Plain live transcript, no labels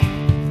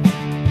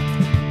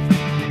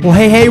Well,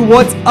 hey,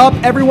 what's up,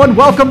 everyone?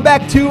 Welcome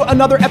back to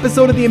another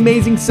episode of the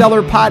Amazing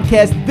Seller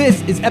Podcast.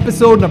 This is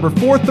episode number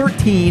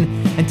 413,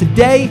 and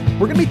today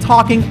we're going to be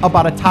talking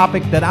about a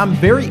topic that I'm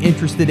very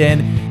interested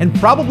in and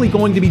probably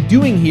going to be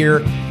doing here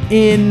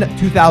in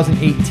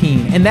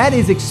 2018, and that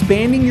is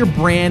expanding your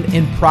brand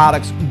and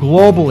products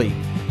globally.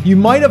 You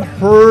might have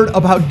heard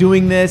about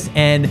doing this,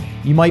 and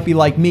you might be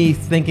like me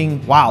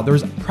thinking, wow,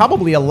 there's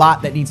probably a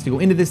lot that needs to go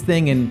into this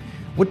thing, and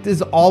what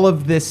does all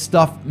of this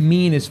stuff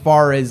mean as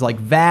far as like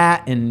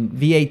VAT and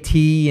VAT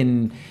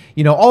and,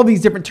 all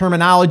these different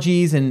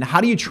terminologies, and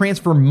how do you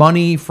transfer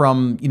money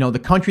from, the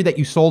country that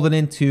you sold it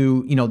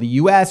into, the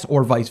US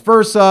or vice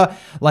versa?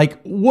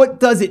 Like, what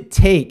does it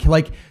take?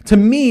 Like, to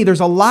me, there's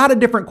a lot of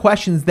different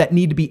questions that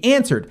need to be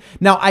answered.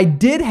 Now, I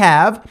did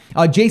have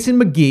Jason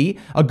McGee,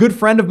 a good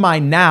friend of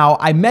mine now.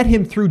 I met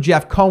him through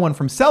Jeff Cohen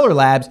from Seller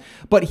Labs,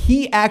 but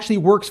he actually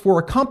works for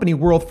a company,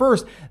 World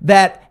First,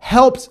 that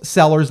helps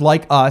sellers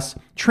like us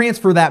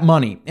transfer that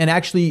money and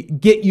actually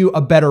get you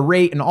a better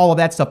rate and all of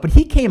that stuff. But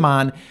he came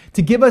on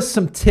to give us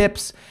some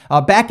tips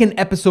back in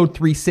episode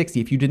 360.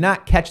 If you did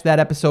not catch that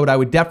episode, I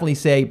would definitely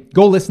say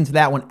go listen to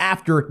that one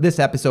after this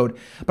episode.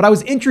 But I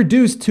was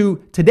introduced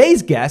to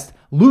today's guest,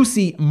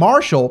 Lucy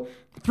Marshall,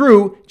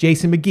 through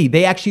Jason McGee.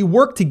 They actually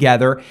work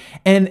together,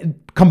 and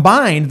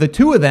combined, the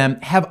two of them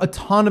have a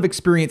ton of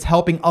experience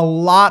helping a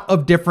lot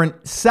of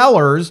different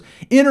sellers,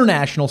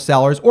 international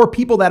sellers, or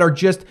people that are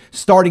just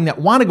starting that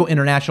want to go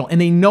international, and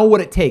they know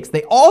what it takes.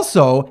 They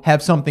also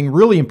have something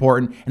really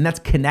important, and that's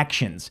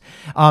connections.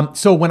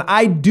 So when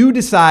I do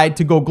decide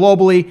to go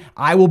globally,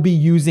 I will be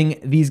using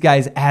these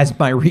guys as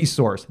my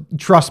resource.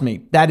 Trust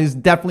me, that is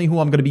definitely who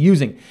I'm going to be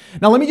using.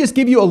 Now, let me just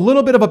give you a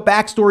little bit of a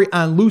backstory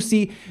on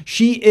Lucy.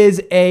 She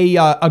is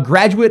a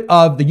graduate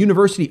of the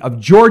University of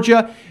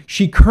Georgia.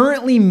 She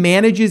currently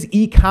manages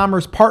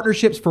e-commerce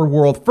partnerships for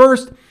World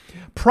First.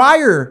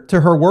 Prior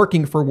to her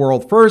working for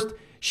World First,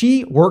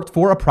 she worked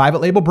for a private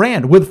label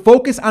brand with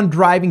focus on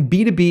driving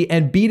B2B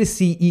and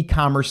B2C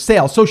e-commerce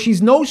sales. So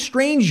she's no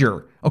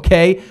stranger,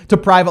 to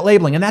private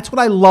labeling. And that's what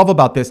I love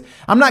about this.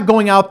 I'm not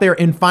going out there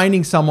and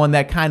finding someone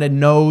that kind of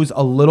knows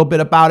a little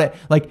bit about it.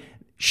 Like,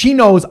 she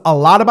knows a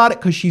lot about it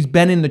because she's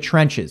been in the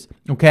trenches,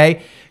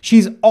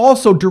 She's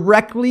also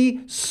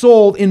directly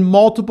sold in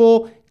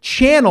multiple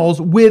channels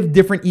with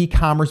different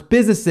e-commerce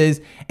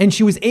businesses, and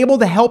she was able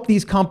to help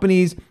these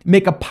companies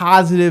make a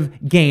positive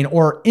gain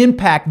or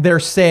impact their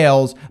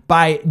sales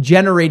by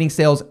generating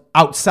sales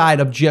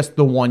outside of just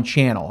the one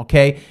channel,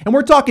 And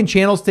we're talking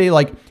channels today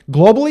like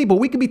globally, but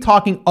we could be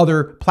talking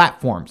other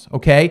platforms,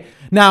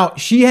 Now,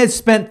 she has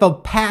spent the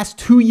past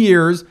 2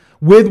 years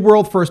with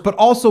World First, but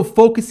also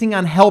focusing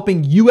on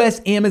helping U.S.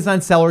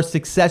 Amazon sellers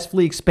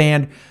successfully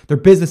expand their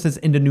businesses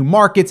into new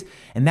markets.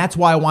 And that's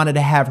why I wanted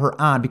to have her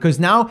on, because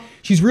now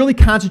she's really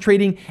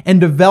concentrating and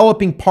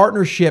developing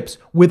partnerships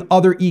with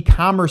other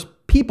e-commerce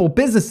people,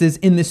 businesses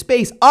in this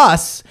space,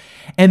 us,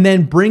 and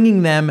then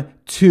bringing them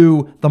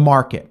to the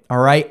market. All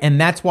right.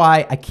 And that's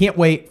why I can't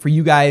wait for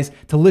you guys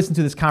to listen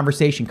to this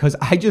conversation, because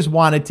I just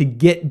wanted to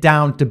get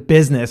down to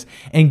business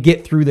and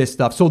get through this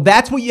stuff. So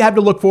that's what you have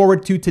to look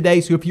forward to today.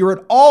 So if you're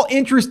at all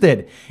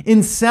interested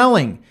in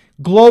selling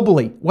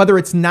globally, whether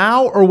it's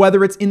now or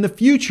whether it's in the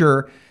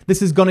future,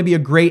 this is going to be a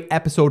great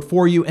episode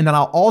for you. And then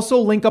I'll also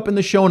link up in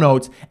the show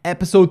notes,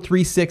 episode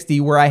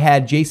 360, where I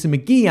had Jason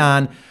McGee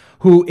on,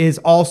 who is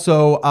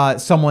also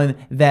someone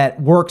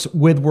that works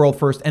with World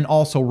First and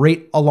also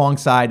right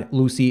alongside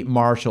Lucy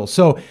Marshall.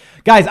 So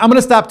guys, I'm going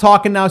to stop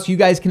talking now so you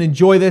guys can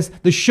enjoy this.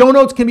 The show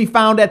notes can be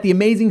found at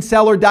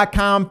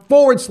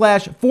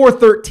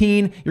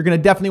theamazingseller.com/413. You're going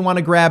to definitely want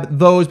to grab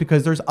those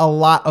because there's a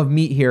lot of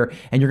meat here,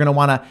 and you're going to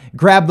want to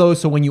grab those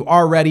so when you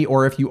are ready,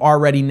 or if you are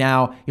ready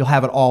now, you'll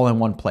have it all in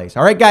one place.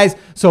 All right, guys,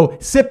 so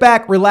sit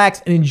back,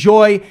 relax, and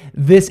enjoy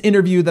this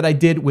interview that I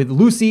did with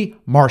Lucy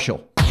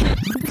Marshall.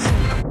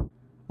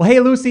 Well, hey,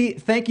 Lucy,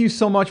 thank you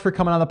so much for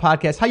coming on the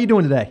podcast. How you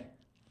doing today?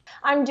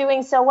 I'm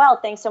doing so well.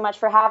 Thanks so much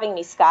for having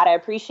me, Scott. I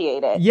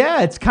appreciate it.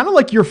 Yeah, it's kind of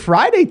like your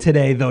Friday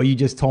today, though. You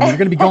just told me you're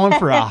going to be going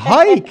for a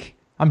hike.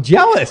 I'm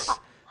jealous.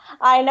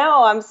 I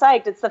know. I'm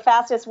psyched. It's the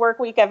fastest work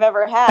week I've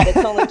ever had. It's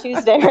only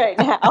Tuesday right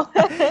now.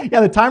 Yeah,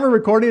 the time of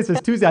recording it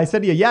says Tuesday. I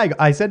said to you, yeah,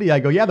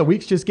 the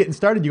week's just getting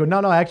started. You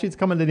go, no, actually, it's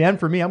coming to the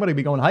end for me. I'm going to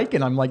be going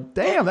hiking. I'm like,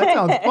 damn, that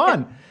sounds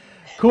fun.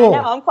 Cool.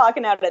 I know, I'm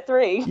clocking out at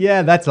 3.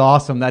 Yeah, that's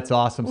awesome.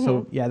 Mm-hmm.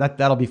 So yeah,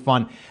 that'll be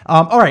fun.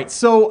 All right.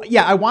 So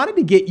yeah, I wanted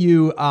to get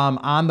you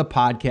on the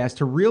podcast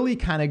to really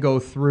kind of go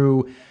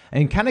through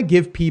and kind of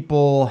give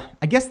people,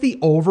 I guess, the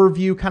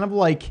overview, kind of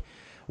like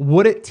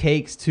what it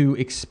takes to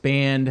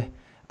expand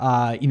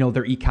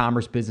their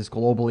e-commerce business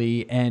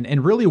globally,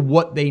 and really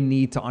what they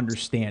need to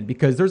understand,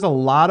 because there's a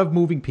lot of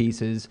moving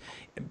pieces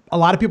a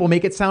lot of people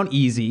make it sound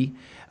easy.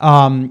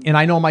 And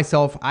I know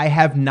myself, I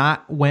have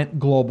not went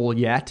global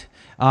yet.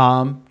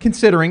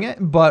 Considering it,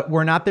 but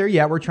we're not there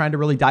yet. We're trying to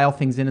really dial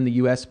things in the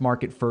U.S.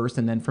 market first,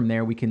 and then from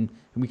there we can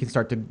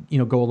start to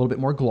go a little bit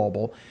more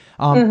global.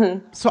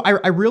 So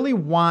I really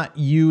want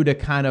you to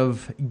kind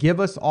of give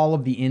us all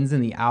of the ins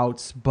and the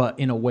outs, but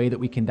in a way that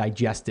we can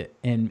digest it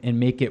and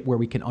make it where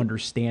we can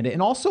understand it,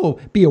 and also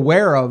be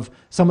aware of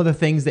some of the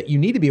things that you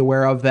need to be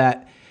aware of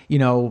that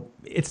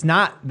it's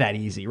not that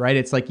easy, right?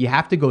 It's like you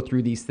have to go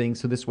through these things.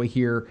 So this way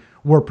here,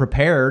 we're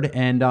prepared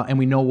and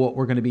we know what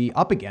we're going to be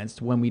up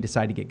against when we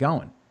decide to get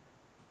going.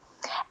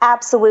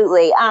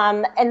 Absolutely.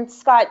 And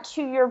Scott,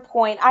 to your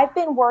point, I've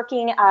been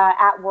working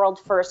at World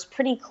First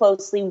pretty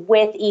closely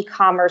with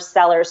e-commerce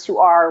sellers who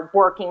are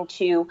working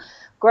to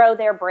grow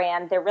their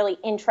brand. They're really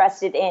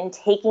interested in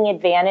taking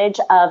advantage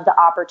of the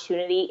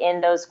opportunity in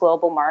those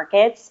global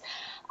markets.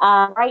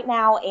 Right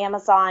now,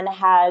 Amazon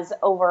has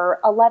over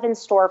 11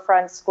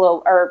 storefronts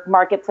or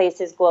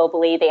marketplaces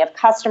globally. They have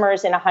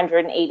customers in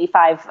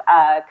 185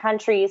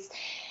 countries.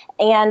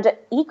 And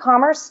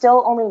e-commerce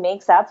still only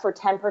makes up for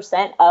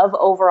 10% of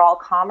overall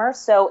commerce.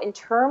 So in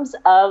terms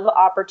of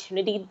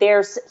opportunity,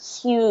 there's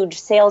huge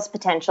sales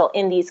potential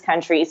in these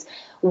countries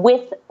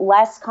with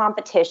less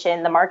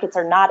competition. The markets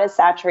are not as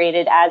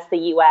saturated as the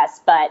US,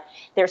 but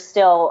they're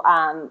still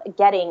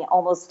getting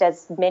almost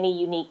as many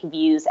unique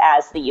views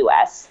as the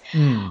US.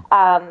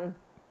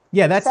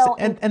 Yeah,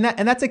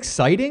 that's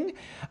exciting.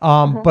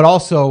 But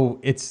also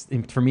it's,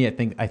 for me,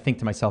 I think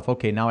to myself,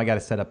 okay, now I got to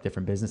set up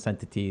different business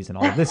entities and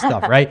all of this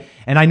stuff, right?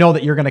 And I know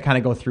that you're going to kind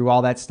of go through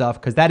all that stuff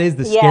because that is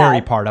the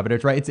scary part of it.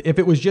 It's right. If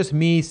it was just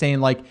me saying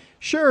like,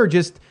 sure,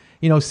 just,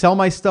 sell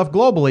my stuff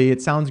globally,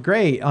 it sounds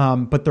great.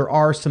 But there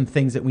are some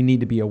things that we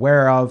need to be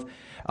aware of.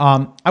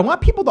 I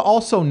want people to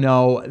also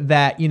know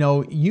that,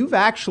 you've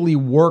actually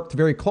worked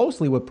very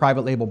closely with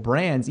private label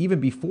brands even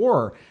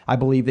before I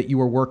believe that you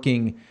were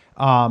working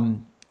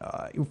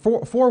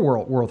for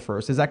World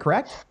First. Is that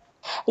correct?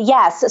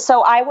 Yes.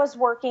 So I was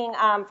working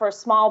for a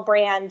small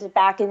brand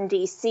back in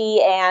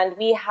DC, and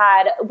we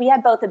had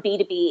both a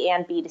B2B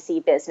and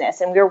B2C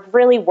business, and we were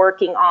really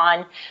working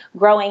on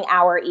growing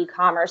our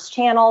e-commerce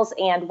channels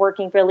and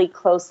working really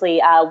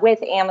closely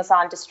with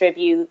Amazon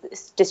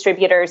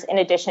distributors in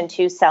addition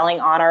to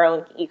selling on our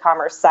own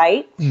e-commerce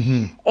site.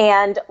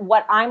 And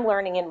what I'm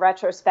learning in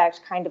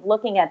retrospect, kind of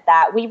looking at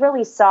that, we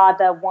really saw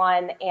the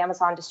one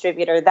Amazon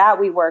distributor that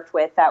we worked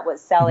with that was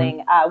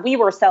selling, we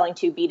were selling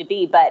to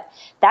B2B, but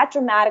that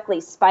dramatically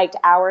spiked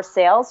our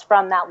sales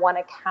from that one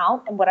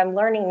account. And what I'm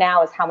learning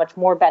now is how much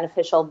more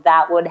beneficial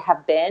that would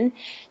have been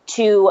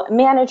to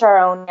manage our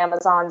own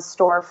Amazon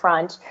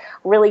storefront,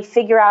 really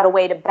figure out a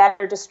way to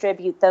better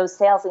distribute those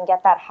sales and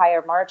get that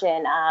higher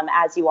margin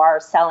as you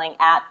are selling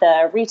at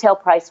the retail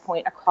price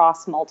point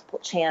across multiple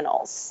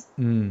channels.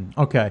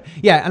 Okay.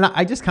 Yeah. And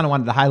I just kind of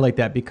wanted to highlight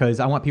that because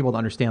I want people to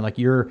understand, like,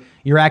 you're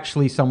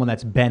actually someone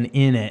that's been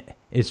in it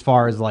as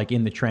far as like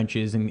in the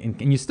trenches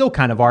and you still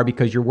kind of are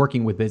because you're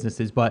working with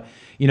businesses, but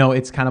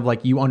it's kind of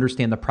like you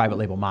understand the private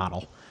label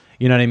model.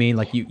 You know what I mean?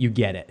 Like you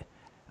get it.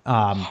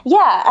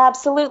 Yeah,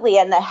 absolutely.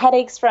 And the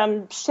headaches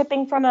from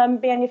shipping from a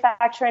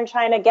manufacturer in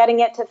China, getting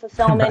it to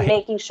fulfillment, Right.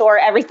 making sure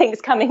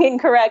everything's coming in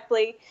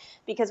correctly,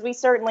 because we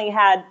certainly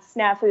had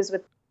snafus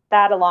with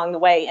that along the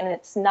way. And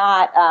it's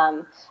not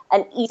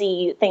an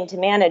easy thing to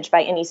manage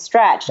by any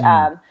stretch.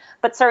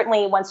 But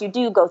certainly once you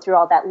do go through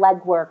all that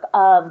legwork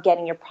of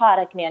getting your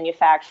product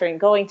manufacturing,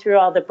 going through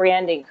all the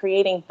branding,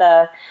 creating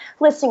the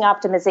listing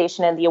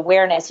optimization and the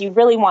awareness, you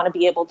really want to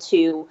be able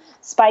to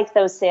spike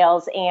those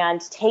sales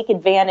and take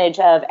advantage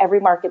of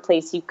every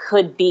marketplace you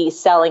could be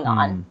selling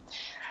on.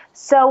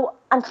 So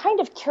I'm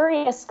kind of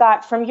curious,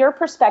 Scott, from your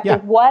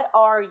perspective, what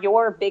are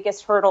your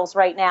biggest hurdles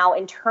right now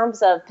in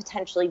terms of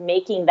potentially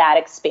making that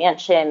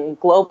expansion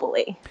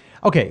globally?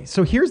 Okay,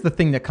 so here's the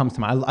thing that comes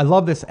to mind. I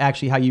love this,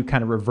 actually, how you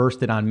kind of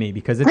reversed it on me,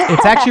 because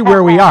it's actually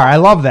where we are. I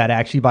love that,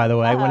 actually, by the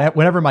way.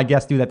 Whenever my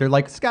guests do that, they're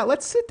like, Scott,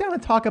 let's sit down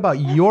and talk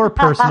about your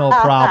personal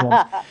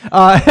problems.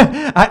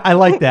 I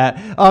like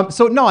that.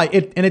 So no,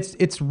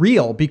 it's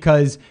real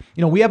because,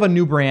 we have a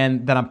new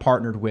brand that I'm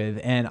partnered with,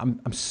 and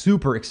I'm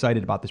super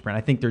excited about this brand.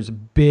 I think there's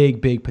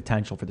big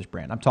potential for this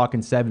brand. I'm talking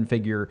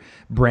 7-figure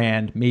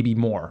brand, maybe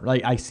more.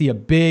 Like, I see a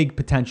big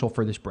potential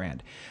for this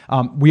brand.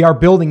 We are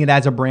building it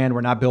as a brand.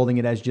 We're not building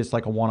it as just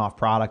like a one-off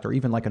product or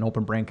even like an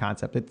open brand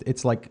concept.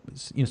 It's like,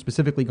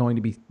 specifically going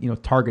to be,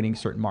 targeting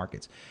certain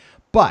markets.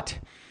 But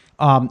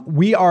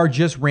we are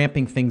just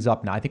ramping things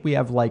up now. I think we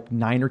have like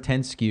 9 or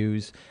 10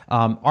 SKUs.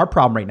 Our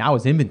problem right now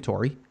is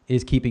inventory,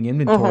 is keeping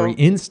inventory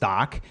in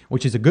stock,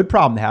 which is a good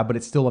problem to have, but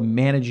it's still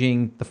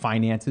managing the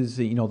finances,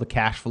 the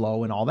cash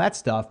flow and all that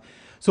stuff.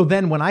 So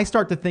then when I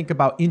start to think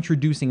about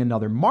introducing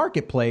another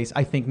marketplace,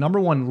 I think number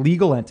one,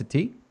 legal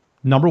entity,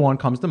 number one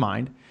comes to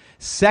mind.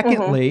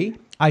 Secondly,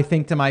 I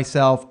think to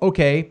myself,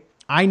 okay,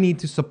 I need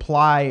to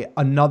supply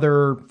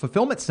another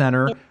fulfillment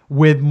center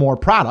with more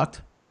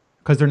product,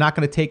 because they're not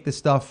going to take this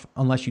stuff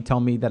unless you tell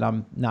me that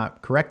I'm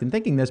not correct in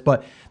thinking this.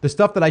 But the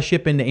stuff that I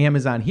ship into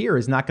Amazon here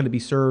is not going to be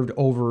served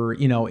over,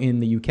 in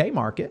the UK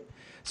market.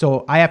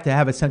 So I have to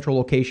have a central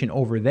location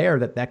over there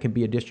that can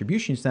be a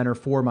distribution center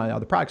for my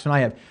other products.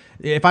 And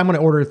if I'm going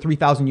to order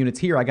 3,000 units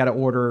here, I got to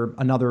order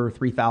another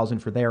 3,000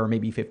 for there, or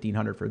maybe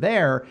 1,500 for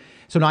there.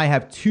 So now I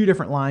have two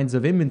different lines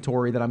of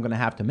inventory that I'm going to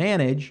have to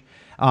manage.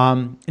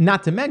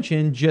 Not to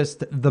mention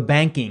just the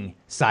banking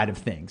side of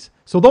things.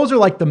 So those are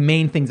like the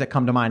main things that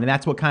come to mind. And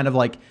that's what kind of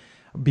like,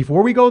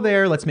 before we go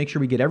there, let's make sure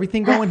we get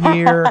everything going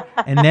here.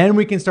 And then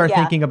we can start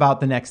thinking about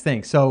the next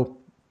thing. So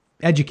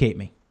educate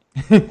me.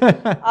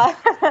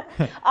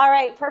 All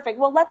right, perfect.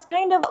 Well, let's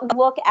kind of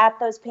look at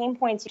those pain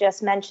points you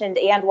just mentioned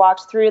and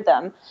walk through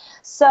them.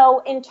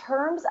 So in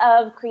terms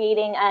of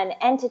creating an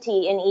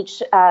entity in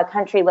each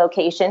country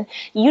location,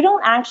 you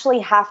don't actually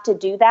have to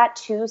do that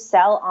to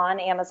sell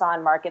on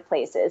Amazon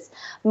marketplaces.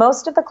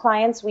 Most of the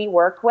clients we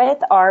work with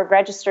are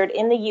registered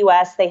in the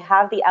US. They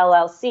have the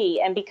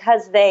LLC, and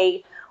because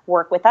they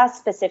work with us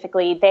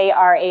specifically, they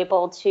are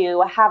able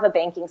to have a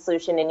banking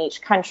solution in each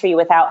country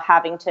without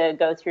having to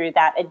go through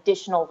that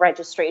additional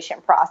registration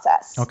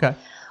process. Okay.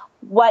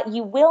 What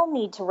you will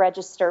need to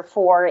register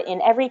for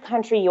in every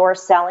country you're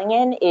selling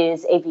in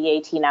is a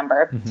VAT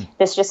number. Mm-hmm.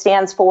 This just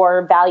stands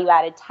for value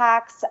added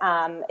tax.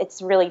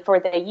 It's really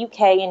for the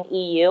UK and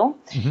EU.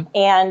 Mm-hmm.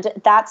 And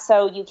that's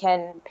so you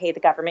can pay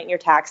the government your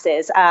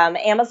taxes.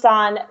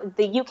 Amazon,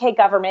 the UK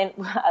government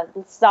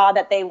saw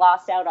that they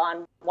lost out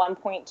on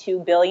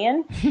 $1.2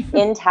 billion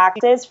in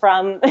taxes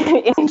from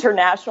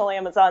international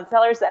Amazon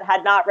sellers that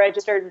had not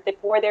registered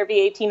for their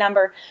VAT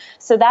number.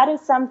 So that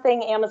is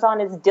something Amazon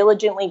is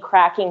diligently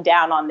cracking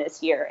down on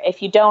this year.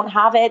 If you don't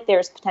have it,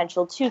 there's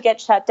potential to get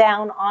shut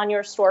down on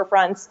your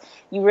storefronts.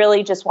 You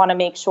really just want to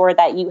make sure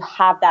that you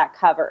have that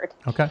covered.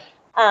 Okay.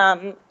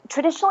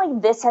 Traditionally,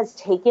 this has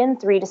taken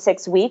 3 to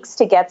 6 weeks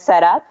to get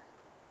set up.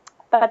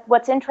 But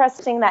what's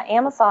interesting that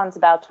Amazon's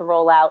about to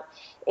roll out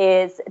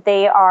is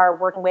they are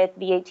working with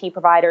VAT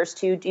providers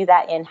to do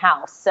that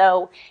in-house.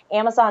 So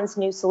Amazon's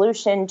new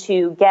solution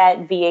to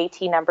get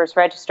VAT numbers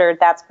registered,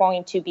 that's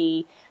going to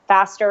be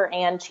faster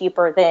and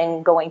cheaper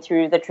than going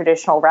through the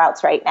traditional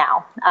routes right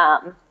now.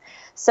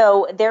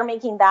 So they're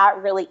making that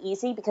really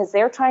easy because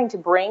they're trying to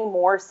bring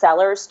more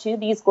sellers to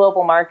these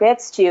global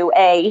markets to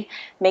A,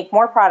 make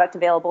more product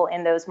available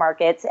in those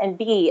markets, and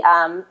B,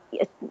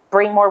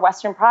 bring more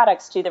Western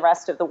products to the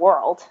rest of the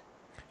world.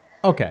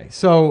 Okay.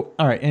 So,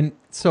 all right. And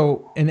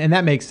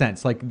that makes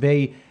sense. Like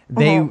they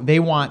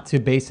want to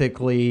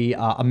basically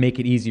make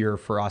it easier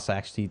for us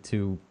actually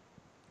to,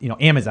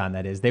 Amazon,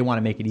 that is, they want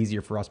to make it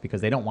easier for us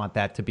because they don't want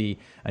that to be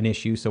an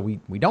issue. So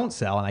we don't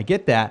sell, and I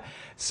get that.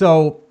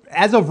 So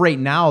as of right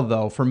now,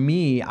 though, for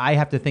me, I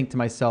have to think to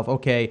myself,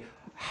 okay,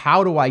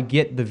 how do I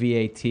get the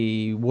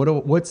VAT?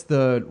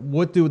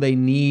 What do they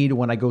need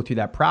when I go through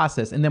that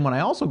process? And then when I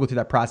also go through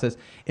that process,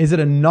 is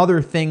it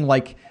another thing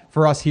like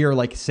for us here,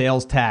 like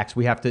sales tax?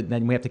 We have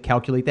to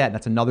calculate that. And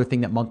that's another thing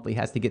that monthly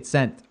has to get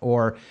sent,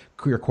 or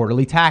your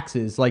quarterly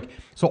taxes.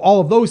 So all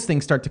of those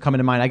things start to come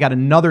into mind. I got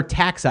another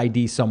tax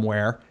ID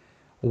somewhere.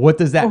 What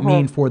does that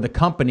mean for the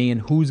company,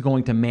 and who's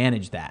going to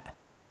manage that?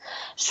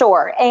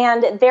 Sure.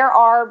 And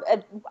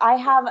I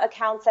have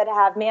accounts that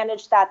have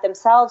managed that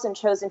themselves and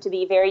chosen to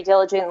be very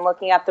diligent in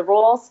looking at the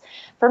rules.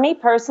 For me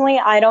personally,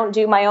 I don't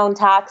do my own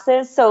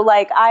taxes. So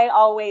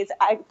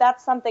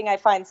that's something I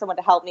find someone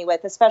to help me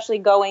with,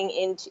 especially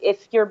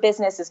if your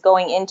business is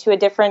going into a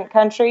different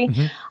country.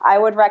 Mm-hmm. I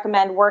would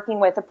recommend working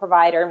with a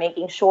provider,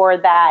 making sure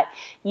that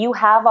you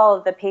have all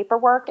of the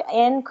paperwork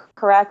in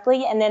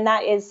correctly. And then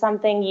that is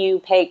something you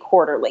pay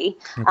quarterly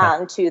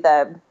to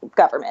the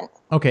government.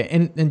 Okay,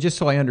 and just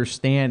so I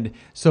understand,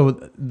 so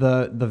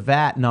the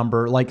VAT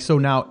number, so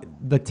now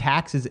the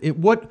taxes,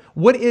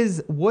 what is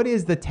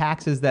the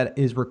taxes that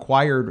is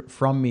required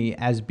from me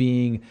as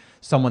being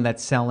someone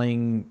that's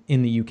selling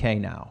in the UK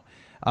now?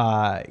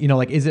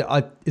 Is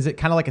it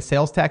kind of like a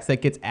sales tax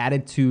that gets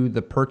added to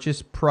the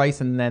purchase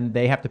price and then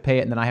they have to pay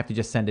it and then I have to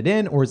just send it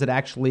in, or is it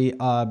actually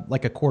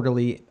like a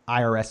quarterly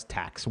IRS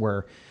tax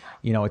where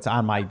it's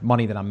on my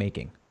money that I'm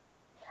making?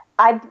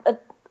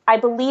 I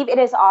believe it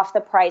is off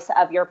the price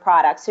of your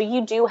product. So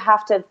you do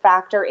have to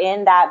factor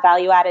in that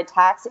value-added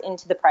tax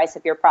into the price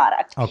of your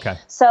product. Okay.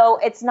 So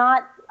it's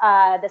not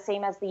the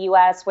same as the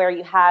U.S. where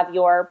you have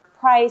your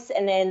price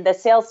and then the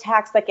sales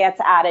tax that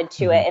gets added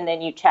to it and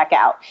then you check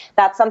out.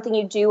 That's something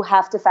you do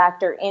have to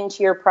factor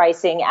into your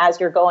pricing as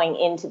you're going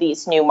into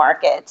these new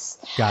markets.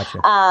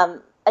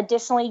 Gotcha.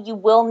 Additionally, you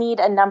will need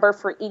a number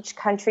for each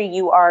country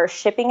you are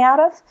shipping out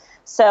of.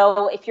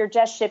 So if you're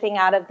just shipping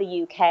out of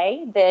the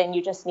UK, then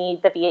you just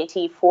need the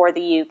VAT for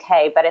the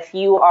UK. But if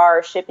you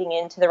are shipping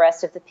into the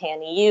rest of the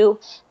pan-EU,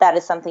 that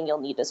is something you'll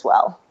need as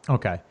well.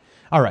 Okay.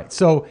 All right.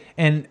 So,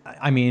 and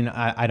I mean,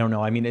 I don't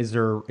know. I mean, is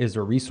there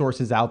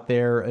resources out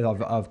there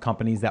of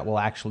companies that will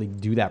actually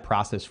do that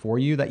process for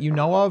you that you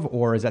know of,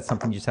 or is that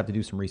something you just have to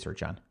do some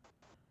research on?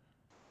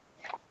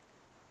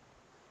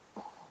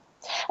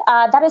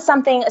 That is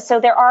something. So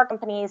there are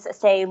companies,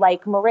 say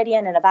like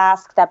Meridian and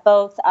Avast, that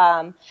both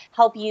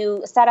help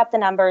you set up the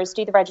numbers,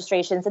 do the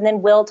registrations, and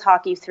then will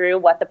talk you through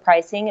what the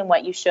pricing and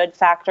what you should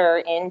factor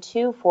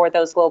into for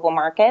those global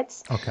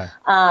markets. Okay.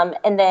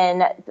 And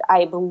then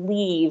I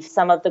believe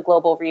some of the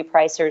global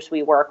repricers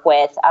we work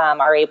with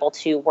are able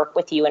to work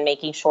with you in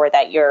making sure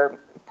that your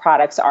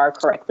products are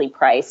correctly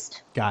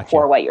priced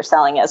for what you're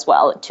selling as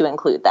well, to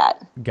include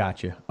that.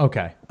 Gotcha.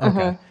 Okay.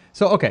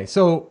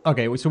 So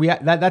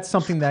that's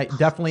something that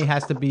definitely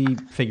has to be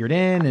figured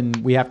in, and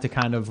we have to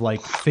kind of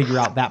like figure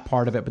out that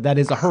part of it. But that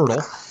is a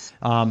hurdle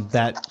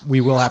that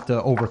we will have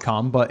to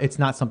overcome. But it's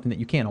not something that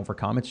you can't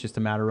overcome. It's just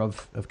a matter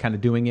of kind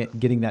of doing it,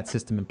 getting that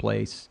system in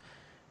place,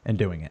 and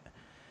doing it.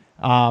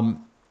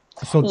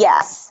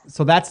 Yes.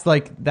 So that's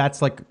like.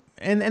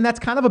 And that's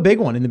kind of a big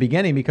one in the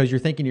beginning, because you're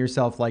thinking to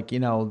yourself, like,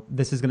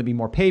 this is going to be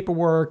more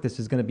paperwork. This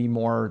is going to be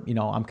more,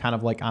 I'm kind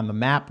of like on the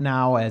map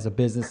now as a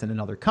business in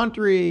another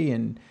country,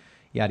 and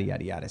yada,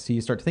 yada, yada. So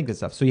you start to think this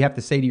stuff. So you have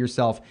to say to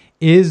yourself,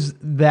 is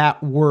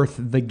that worth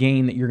the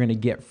gain that you're going to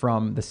get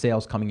from the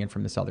sales coming in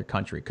from this other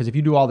country? Because if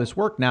you do all this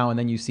work now and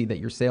then you see that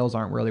your sales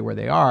aren't really where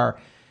they are,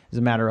 it's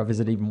a matter of, is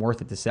it even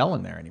worth it to sell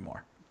in there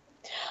anymore?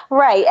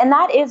 Right. And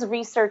that is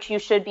research you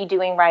should be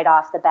doing right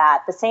off the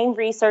bat. The same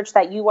research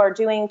that you are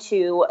doing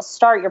to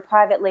start your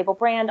private label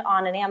brand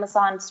on an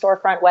Amazon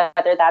storefront,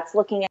 whether that's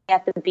looking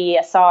at the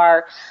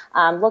BSR,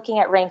 looking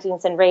at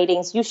rankings and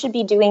ratings, you should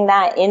be doing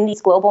that in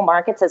these global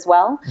markets as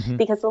well.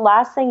 Because the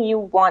last thing you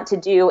want to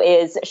do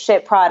is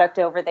ship product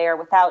over there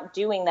without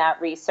doing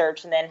that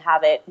research and then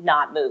have it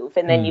not move.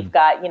 And then you've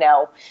got,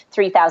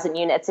 3,000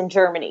 units in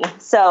Germany.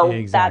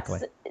 So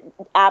that's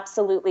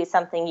absolutely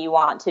something you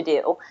want to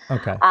do.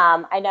 Okay.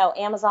 I know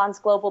Amazon's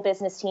global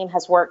business team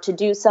has worked to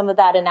do some of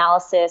that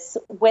analysis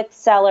with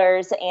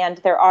sellers, and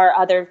there are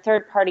other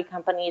third-party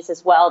companies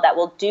as well that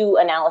will do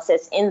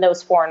analysis in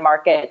those foreign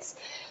markets.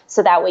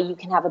 So that way you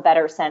can have a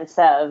better sense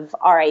of,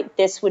 all right,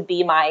 this would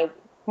be my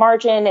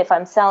margin if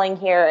I'm selling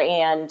here,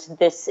 and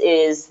this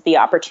is the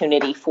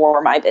opportunity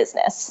for my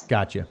business.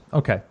 Gotcha.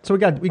 Okay. So we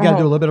got to do a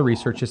little bit of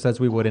research, just as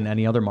we would in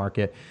any other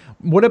market.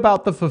 What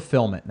about the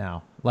fulfillment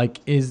now?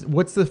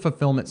 What's the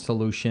fulfillment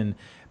solution?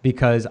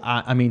 Because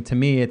I mean, to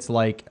me, it's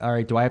like, all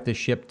right, do I have to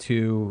ship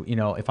to,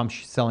 if I'm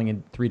selling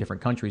in 3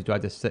 different countries, do I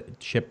have to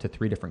ship to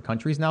 3 different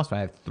countries now? So I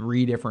have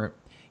 3 different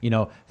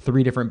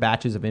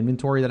batches of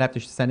inventory that I have to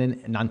send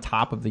in, and on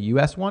top of the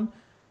U.S. one?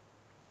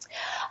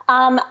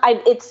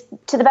 It's,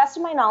 to the best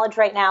of my knowledge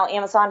right now,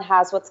 Amazon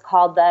has what's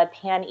called the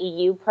Pan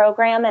EU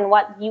program. And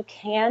what you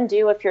can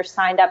do if you're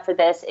signed up for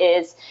this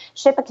is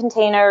ship a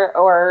container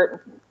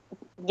or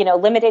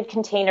limited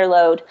container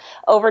load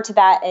over to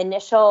that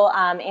initial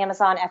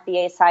Amazon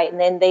FBA site,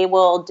 and then they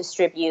will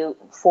distribute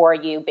for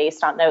you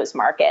based on those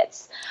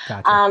markets.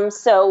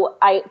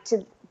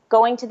 Gotcha.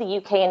 Going to the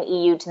UK and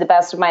EU, to the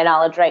best of my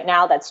knowledge right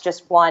now, that's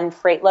just one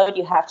freight load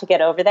you have to get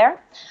over there.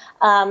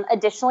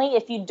 Additionally,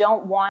 if you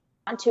don't want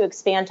to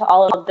expand to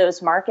all of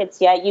those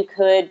markets yet, you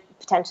could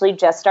potentially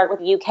just start with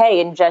the UK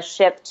and just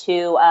ship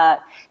to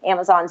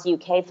Amazon's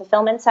UK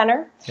fulfillment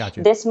center.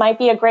 Gotcha. This might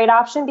be a great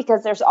option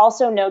because there's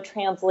also no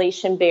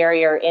translation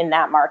barrier in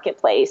that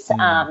marketplace,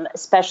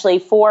 especially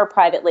for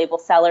private label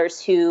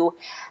sellers who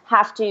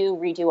have to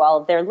redo all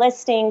of their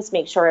listings,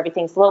 make sure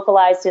everything's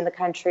localized in the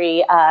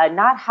country.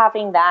 Not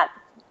having that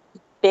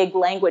big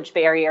language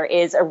barrier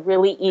is a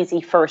really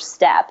easy first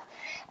step.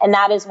 And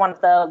that is one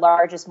of the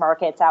largest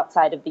markets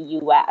outside of the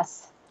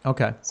U.S.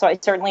 Okay. So I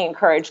certainly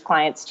encourage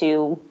clients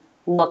to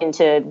look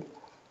into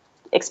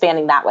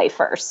expanding that way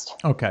first.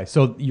 Okay.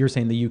 So you're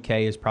saying the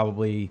UK is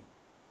probably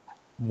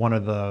one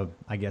of the,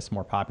 I guess,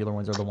 more popular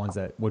ones, or the ones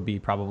that would be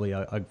probably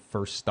a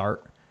first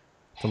start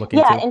to look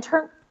into? Yeah,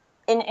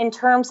 in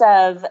terms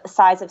of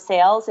size of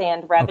sales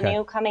and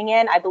revenue coming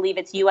in, I believe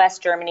it's US,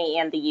 Germany,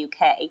 and the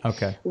UK.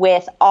 Okay.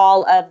 With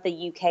all of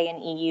the UK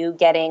and EU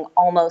getting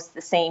almost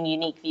the same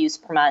unique views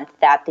per month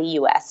that the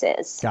US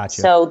is.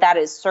 Gotcha. So that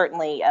is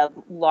certainly a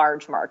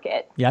large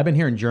market. Yeah, I've been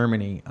hearing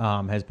Germany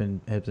has been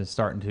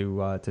starting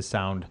to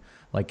sound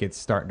like it's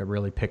starting to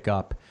really pick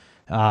up.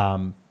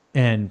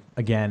 And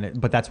again,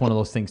 but that's one of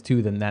those things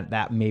too, then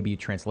that may be a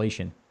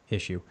translation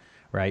issue.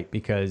 Right?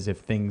 Because if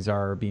things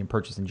are being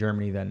purchased in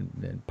Germany,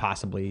 then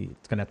possibly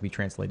it's going to have to be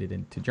translated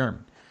into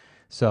German.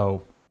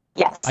 So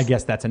yes. I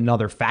guess that's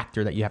another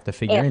factor that you have to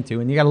figure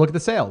into. And you got to look at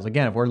the sales.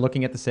 Again, if we're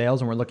looking at the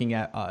sales and we're looking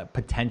at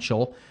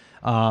potential,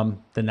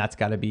 then that's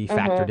got to be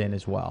factored in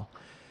as well.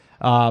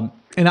 And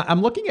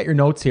I'm looking at your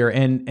notes here,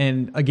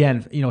 and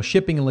again,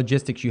 shipping and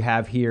logistics you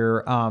have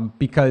here,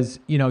 because,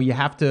 you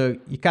got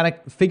to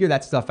figure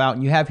that stuff out.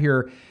 And you have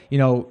here,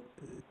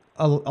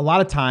 a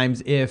lot of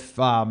times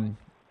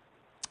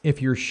if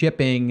you're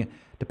shipping,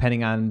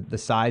 depending on the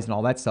size and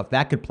all that stuff,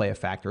 that could play a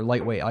factor.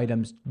 Lightweight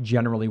items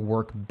generally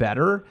work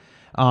better.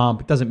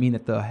 It doesn't mean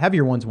that the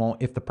heavier ones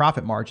won't if the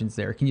profit margin's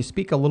there. Can you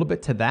speak a little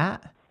bit to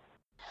that?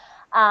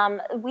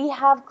 We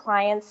have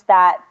clients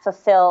that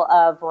fulfill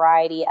a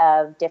variety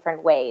of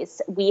different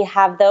ways. We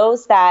have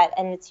those that,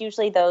 and it's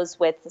usually those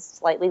with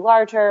slightly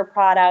larger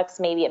products.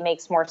 Maybe it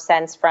makes more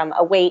sense from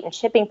a weight and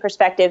shipping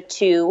perspective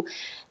to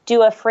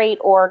do a freight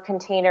or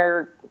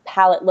container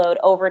pallet load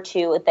over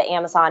to the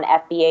Amazon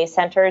FBA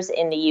centers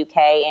in the UK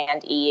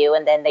and EU,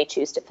 and then they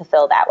choose to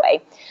fulfill that way.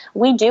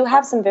 We do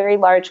have some very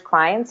large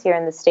clients here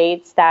in the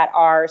States that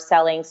are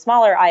selling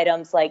smaller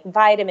items like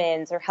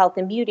vitamins or health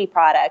and beauty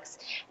products,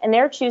 and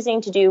they're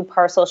choosing to do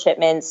parcel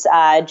shipments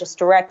just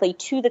directly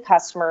to the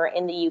customer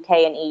in the UK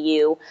and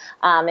EU,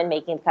 and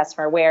making the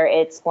customer aware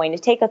it's going to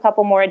take a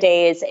couple more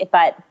days,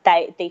 but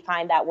they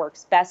find that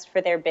works best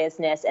for their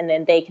business, and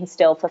then they can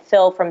still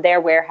fulfill from their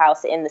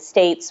warehouse in the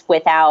States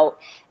without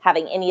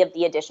having any of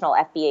the additional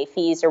FBA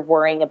fees or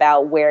worrying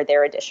about where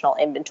their additional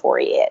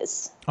inventory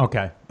is.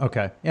 Okay.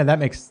 Yeah, that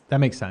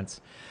makes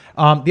sense.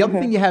 The other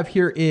thing you have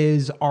here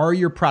is, are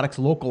your products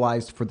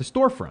localized for the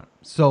storefront?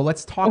 So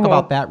let's talk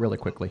about that really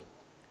quickly.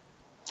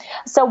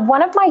 So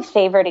one of my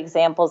favorite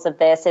examples of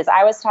this is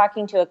I was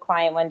talking to a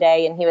client one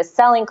day and he was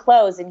selling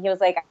clothes and he was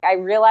like, I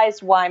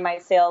realized why my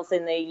sales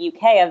in the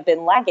UK have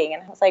been lagging.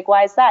 And I was like,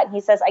 why is that? And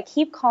he says, I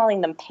keep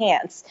calling them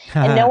pants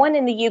and no one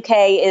in the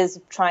UK is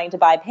trying to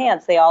buy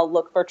pants. They all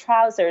look for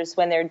trousers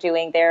when they're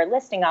doing their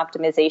listing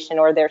optimization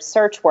or their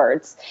search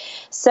words.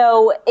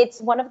 So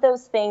it's one of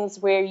those things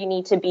where you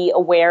need to be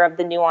aware of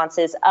the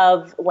nuances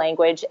of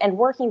language, and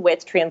working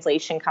with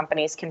translation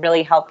companies can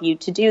really help you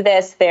to do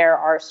this. There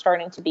are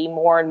starting to be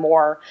more and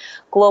more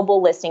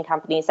global listing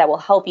companies that will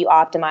help you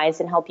optimize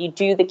and help you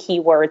do the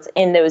keywords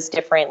in those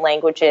different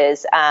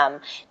languages,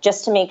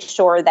 just to make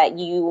sure that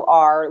you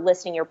are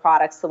listing your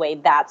products the way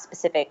that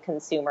specific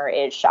consumer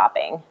is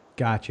shopping.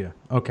 Gotcha.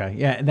 Okay.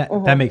 Yeah, and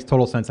that makes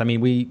total sense. I mean,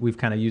 we've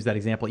kind of used that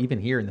example even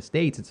here in the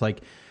States. It's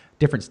like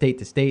different state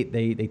to state,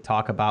 they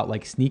talk about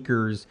like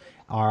sneakers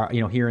are,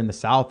 here in the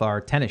South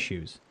are tennis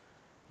shoes.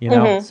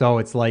 So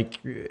it's like,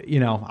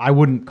 I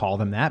wouldn't call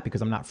them that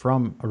because I'm not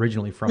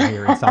originally from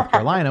here in South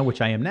Carolina, which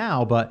I am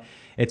now, but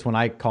it's when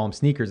I call them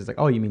sneakers, it's like,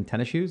 oh, you mean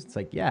tennis shoes? It's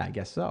like, yeah, I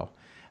guess so.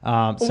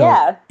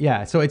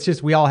 So it's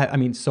just, we all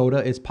have,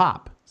 soda is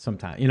pop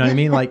sometimes, you know what I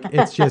mean? Like,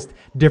 it's just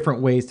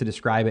different ways to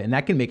describe it. And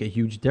that can make a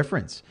huge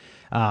difference,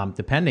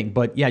 depending.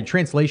 But yeah,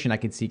 translation I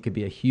can see could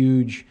be a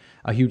huge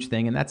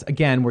thing. And that's,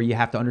 again, where you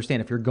have to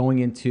understand if you're going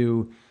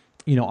into,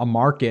 a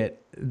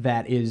market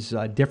that is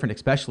different,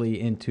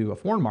 especially into a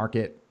foreign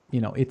market,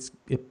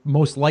 it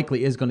most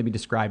likely is going to be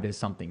described as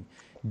something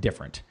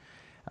different.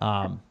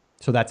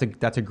 So that's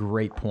a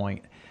great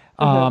point.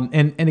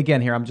 And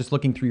again, here, I'm just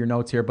looking through your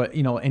notes here, but,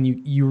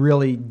 and you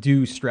really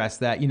do stress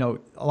that,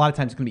 a lot of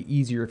times it's going to be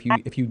easier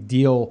if you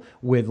deal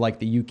with like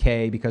the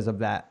UK because of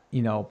that,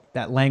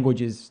 that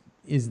language is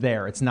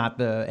there. It's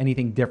not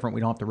anything different. We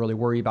don't have to really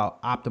worry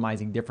about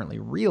optimizing differently,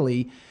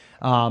 really.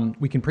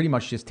 We can pretty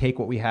much just take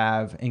what we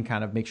have and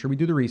kind of make sure we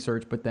do the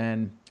research, but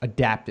then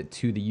adapt it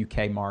to the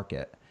UK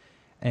market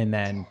and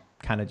then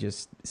kind of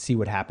just see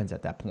what happens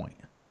at that point.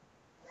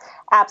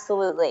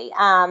 Absolutely.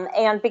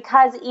 And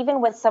because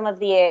even with some of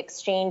the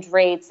exchange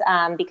rates,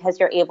 because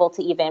you're able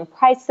to even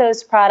price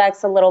those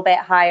products a little bit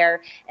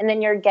higher, and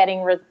then you're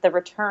getting the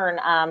return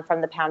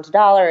from the pound to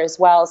dollar as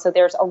well. So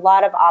there's a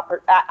lot of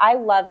I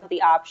love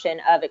the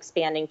option of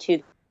expanding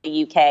to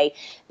the UK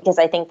because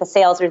I think the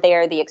sales are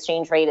there, the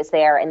exchange rate is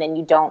there, and then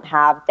you don't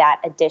have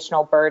that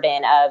additional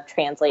burden of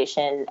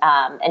translation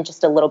and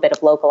just a little bit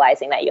of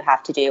localizing that you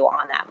have to do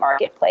on that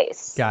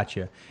marketplace.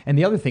 Gotcha. And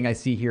the other thing I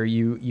see here,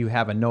 you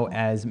have a note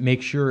as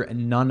make sure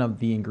none of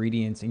the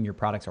ingredients in your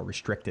products are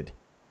restricted.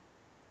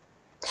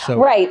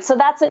 Right. So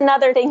that's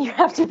another thing you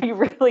have to be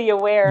really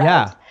aware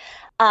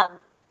of.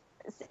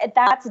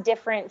 That's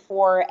different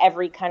for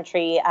every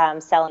country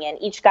selling in.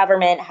 Each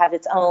government has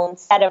its own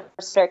set of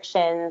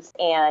restrictions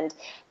and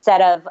set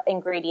of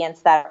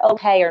ingredients that are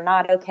okay or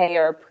not okay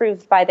or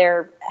approved by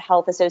their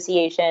health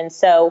association.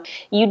 So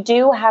you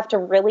do have to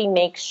really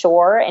make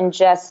sure and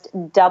just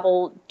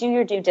do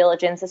your due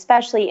diligence,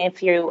 especially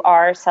if you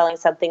are selling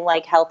something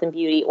like health and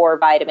beauty or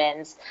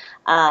vitamins,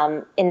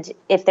 and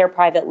if they're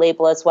private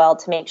label as well,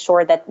 to make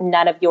sure that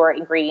none of your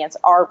ingredients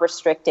are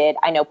restricted.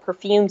 I know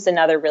perfume's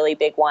another really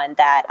big one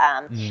that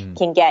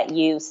can get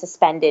you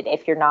suspended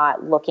if you're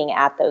not looking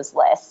at those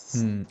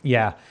lists.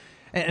 Yeah.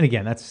 And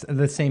again, that's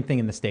the same thing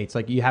in the States.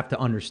 Like you have to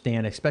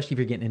understand, especially if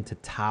you're getting into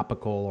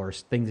topical or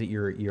things that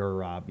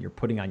you're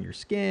putting on your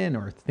skin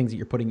or things that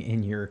you're putting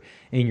in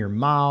your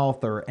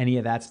mouth or any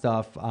of that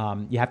stuff.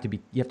 You have to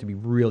be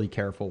really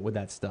careful with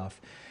that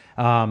stuff.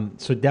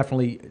 So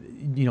definitely,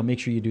 make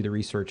sure you do the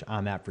research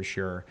on that for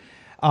sure.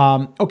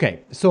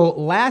 Okay. So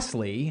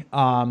lastly,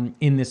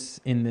 in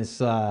this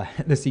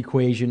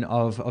equation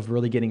of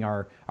really getting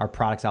our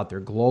products out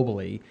there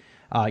globally,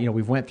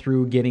 we've went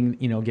through getting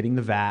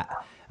the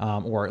VAT.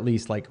 Or at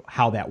least like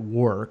how that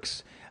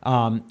works.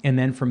 And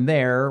then from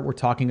there, we're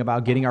talking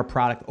about getting our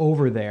product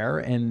over there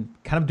and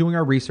kind of doing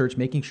our research,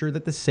 making sure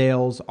that the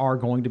sales are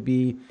going to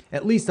be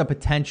at least a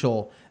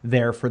potential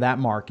there for that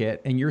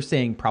market. And you're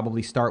saying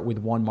probably start with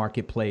one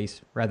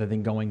marketplace rather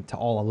than going to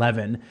all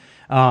 11.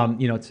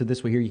 So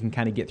this way here you can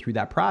kind of get through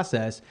that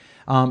process.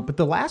 But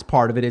the last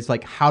part of it is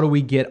like, how do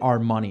we get our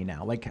money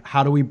now? Like,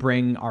 how do we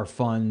bring our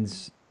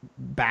funds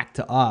back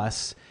to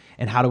us,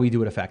 and how do we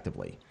do it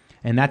effectively?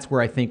 And that's where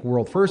I think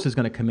World First is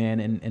going to come in,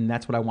 and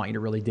that's what I want you to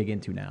really dig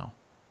into now.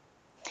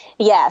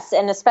 Yes,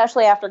 and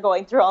especially after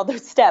going through all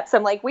those steps,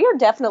 I'm like, we are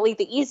definitely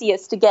the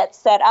easiest to get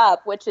set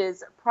up, which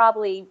is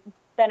probably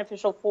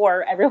beneficial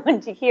for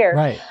everyone to hear.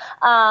 Right.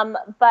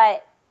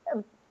 But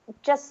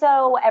just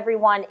so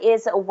everyone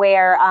is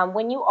aware,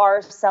 when you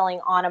are selling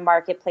on a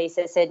marketplace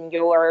and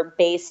you're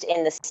based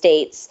in the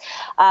States,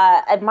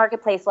 a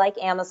marketplace like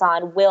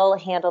Amazon will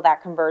handle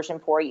that conversion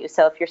for you.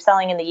 So if you're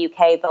selling in the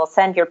UK, they'll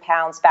send your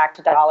pounds back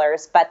to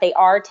dollars, but they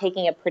are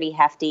taking a pretty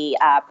hefty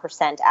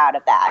percent out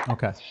of that.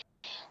 Okay.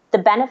 The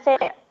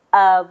benefit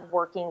of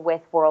working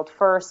with World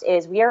First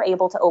is we are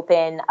able to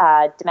open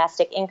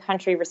domestic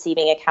in-country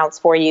receiving accounts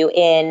for you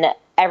in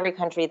every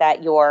country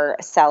that you're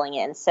selling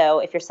in. So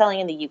if you're selling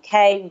in the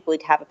UK,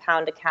 we'd have a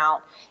pound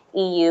account.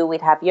 EU,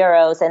 we'd have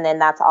euros, and then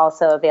that's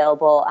also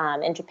available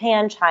in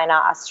Japan, China,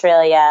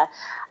 Australia,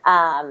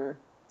 and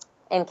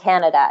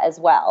Canada as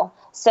well.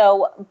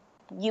 So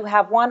you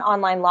have one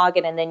online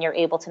login, and then you're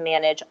able to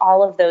manage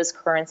all of those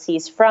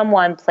currencies from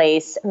one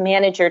place,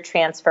 manage your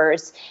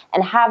transfers,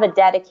 and have a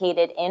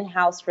dedicated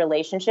in-house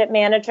relationship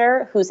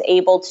manager who's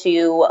able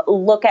to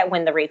look at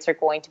when the rates are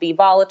going to be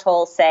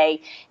volatile,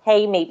 say,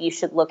 hey, maybe you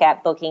should look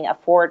at booking a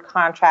forward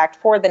contract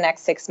for the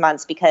next 6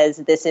 months because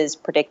this is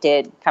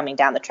predicted coming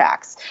down the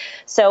tracks.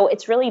 So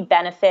it's really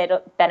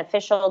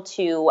beneficial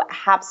to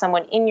have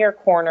someone in your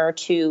corner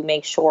to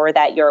make sure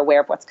that you're aware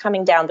of what's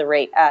coming down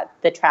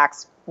the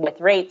tracks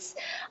with rates.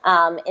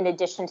 In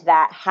addition to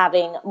that,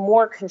 having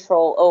more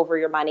control over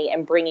your money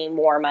and bringing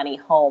more money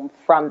home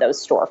from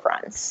those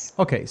storefronts.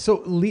 Okay,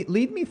 so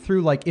lead me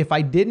through, like, if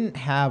I didn't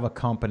have a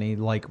company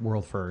like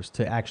World First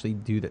to actually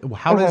do that,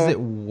 how does it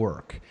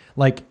work?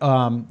 Like,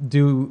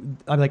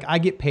 I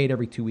get paid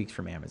every 2 weeks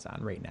from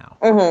Amazon right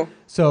now.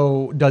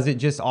 So does it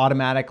just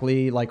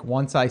automatically, like,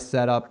 once I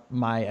set up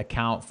my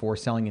account for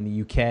selling in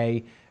the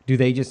UK, do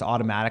they just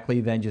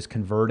automatically then just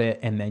convert it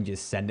and then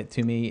just send it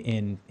to me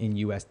in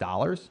US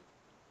dollars?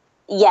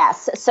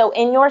 Yes. So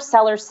in your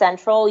Seller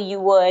Central, you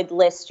would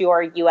list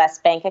your U.S.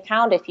 bank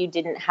account if you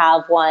didn't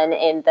have one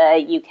in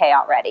the UK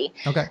already.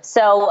 Okay.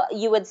 So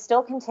you would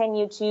still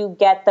continue to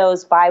get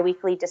those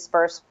biweekly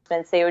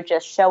disbursements. They would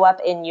just show up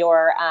in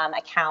your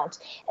account.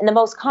 And the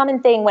most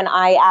common thing when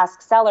I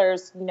ask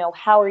sellers,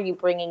 how are you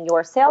bringing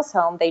your sales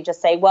home? They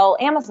just say, well,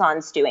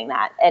 Amazon's doing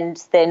that.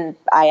 And then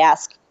I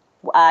ask,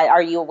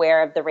 are you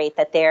aware of the rate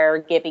that they're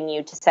giving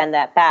you to send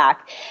that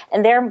back?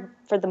 And they're,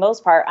 for the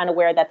most part,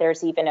 unaware that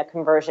there's even a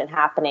conversion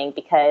happening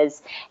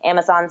because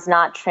Amazon's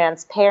not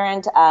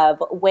transparent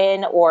of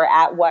when or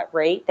at what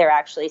rate they're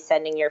actually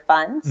sending your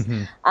funds.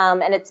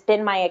 And it's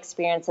been my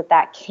experience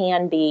that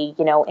can be,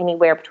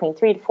 anywhere between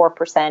 3 to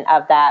 4%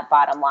 of that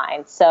bottom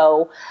line.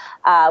 So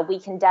we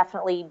can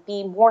definitely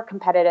be more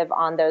competitive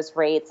on those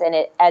rates, and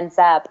it ends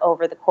up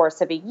over the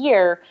course of a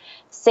year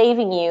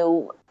saving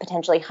you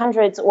potentially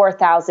hundreds or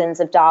thousands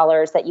of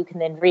dollars that you can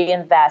then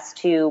reinvest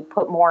to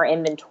put more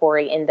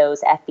inventory in those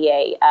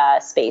FBA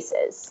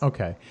spaces.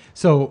 Okay.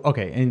 So,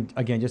 and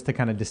again, just to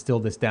kind of distill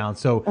this down.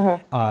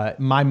 So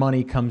my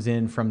money comes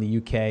in from the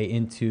UK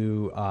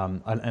into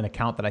an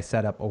account that I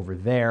set up over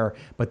there,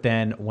 but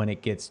then when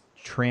it gets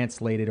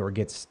translated or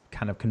gets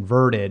kind of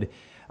converted,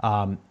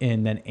 and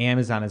then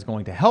Amazon is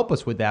going to help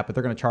us with that, but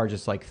they're going to charge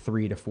us like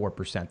 3 to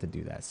 4% to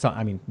do that. So,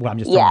 I'm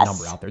just throwing a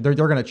number out there. They're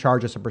going to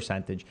charge us a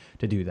percentage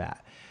to do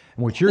that.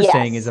 And what you're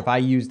saying is if I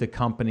used a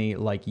company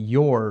like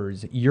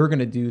yours, you're going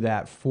to do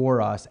that for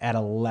us at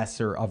a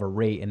lesser of a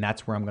rate. And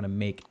that's where I'm going to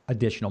make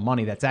additional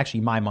money. That's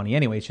actually my money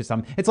anyway. It's just,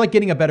 it's like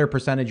getting a better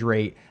percentage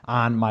rate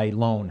on my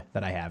loan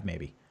that I have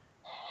maybe.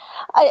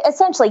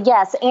 Essentially,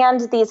 yes.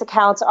 And these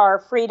accounts are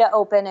free to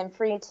open and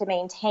free to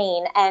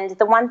maintain. And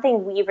the one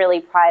thing we really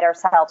pride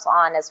ourselves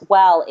on as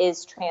well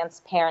is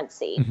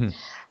transparency.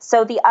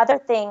 So the other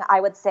thing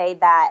I would say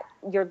that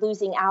you're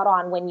losing out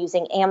on when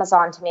using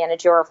Amazon to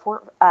manage your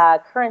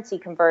currency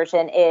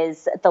conversion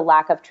is the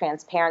lack of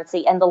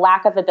transparency and the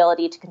lack of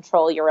ability to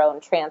control your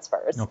own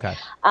transfers. Okay.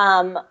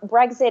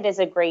 Brexit is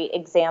a great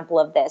example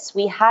of this.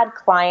 We had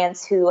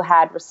clients who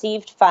had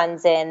received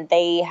funds in.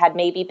 They had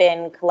maybe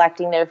been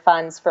collecting their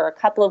funds for a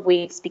couple of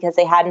weeks because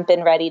they hadn't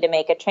been ready to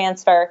make a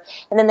transfer.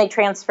 And then they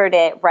transferred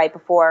it right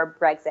before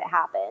Brexit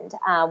happened.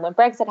 When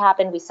Brexit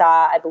happened, we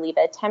saw, I believe,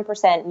 a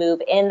 10%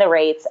 move in the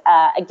rates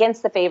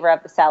against the favor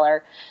of the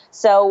seller.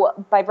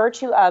 So by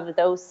virtue of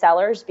those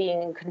sellers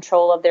being in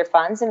control of their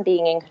funds and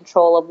being in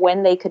control of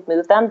when they could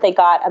move them, they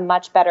got a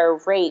much better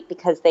rate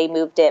because they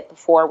moved it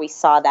before we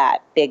saw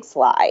that big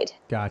slide.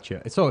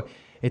 Gotcha. So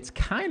it's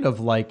kind of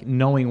like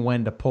knowing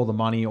when to pull the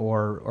money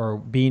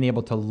or being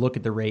able to look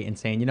at the rate and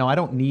saying, I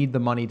don't need the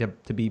money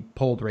to be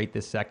pulled right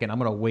this second. I'm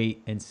going to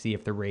wait and see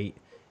if the rate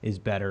is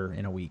better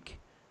in a week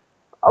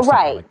or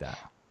something like that.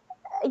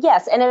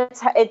 Yes, and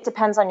it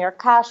depends on your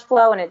cash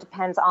flow, and it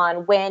depends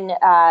on when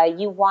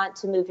you want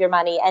to move your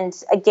money. And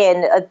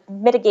again,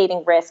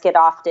 mitigating risk, it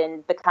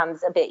often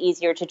becomes a bit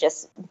easier to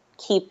just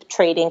keep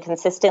trading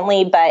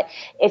consistently. But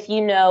if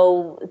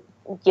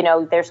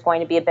there's going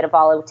to be a bit of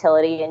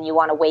volatility and you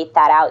want to wait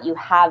that out, you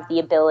have the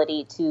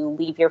ability to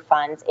leave your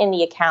funds in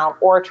the account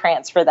or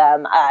transfer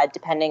them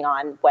depending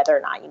on whether or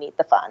not you need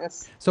the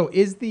funds. So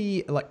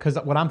because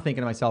what I'm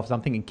thinking to myself is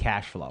I'm thinking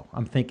cash flow.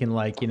 I'm thinking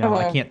I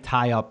can't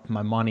tie up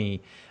my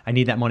money. I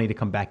need that money to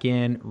come back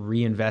in,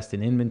 reinvest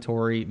in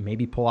inventory,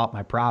 maybe pull out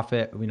my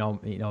profit,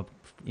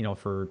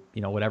 for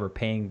whatever,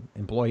 paying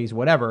employees,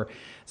 whatever.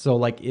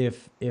 So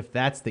if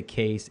that's the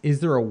case,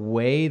 is there a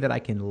way that I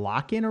can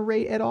lock in a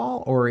rate at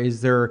all, or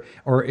is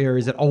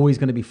it always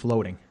going to be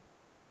floating?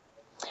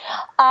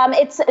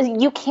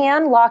 You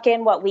can lock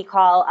in what we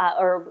call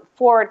or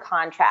forward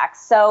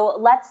contracts. So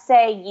let's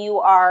say you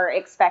are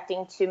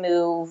expecting to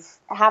move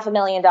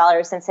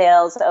 $500,000 in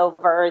sales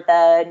over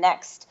the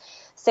next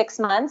 6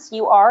 months.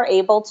 You are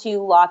able to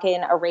lock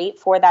in a rate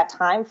for that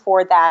time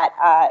for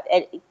that,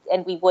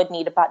 and we would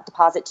need a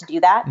deposit to do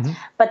that. Mm-hmm.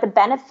 But the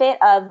benefit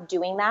of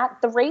doing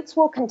that, the rates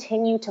will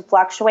continue to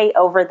fluctuate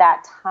over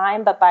that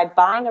time. But by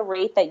buying a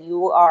rate that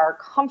you are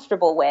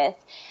comfortable with,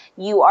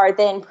 you are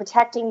then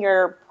protecting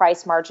your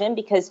price margin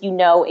because you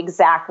know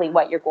exactly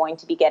what you're going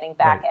to be getting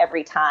back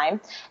every time.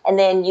 And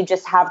then you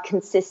just have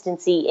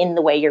consistency in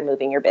the way you're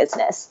moving your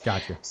business.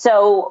 Gotcha.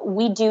 So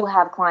we do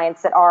have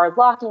clients that are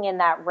locking in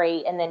that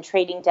rate and then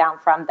trading down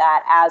from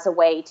that as a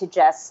way to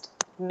just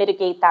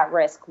mitigate that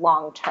risk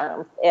long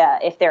term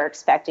if they're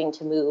expecting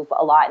to move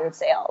a lot in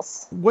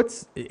sales.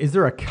 Is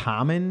there a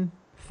common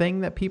thing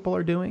that people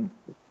are doing?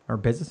 Or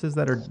businesses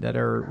that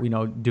are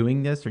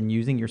doing this or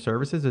using your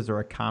services? Is there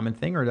a common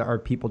thing, or are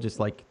people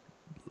just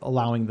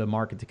allowing the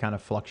market to kind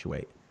of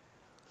fluctuate?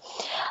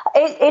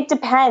 It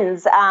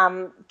depends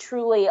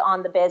truly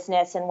on the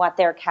business and what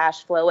their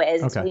cash flow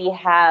is. Okay. We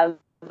have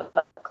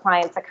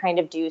clients that kind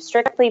of do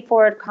strictly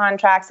forward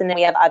contracts, and then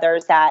we have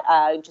others that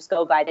just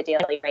go by the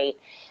daily rate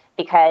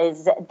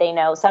because they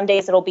know some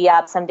days it'll be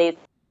up, some days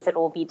it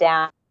will be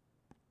down.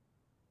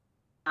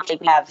 We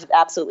have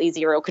absolutely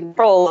zero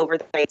control over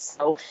the rates,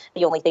 so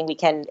the only thing we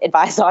can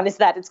advise on is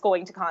that it's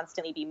going to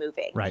constantly be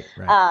moving. Right.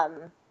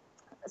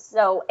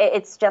 So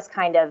it's just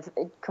kind of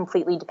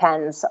completely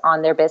depends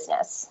on their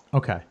business.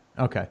 Okay.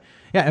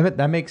 Yeah,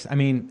 that makes.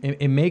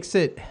 It makes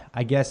it.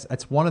 I guess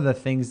that's one of the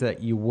things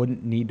that you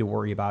wouldn't need to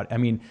worry about.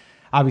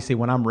 Obviously,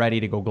 when I'm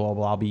ready to go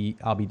global, I'll be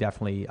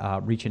definitely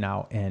reaching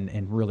out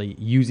and really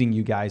using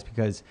you guys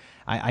because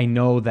I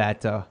know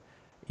that.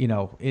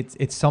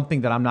 It's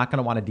something that I'm not going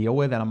to want to deal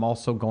with, and I'm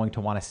also going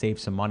to want to save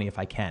some money if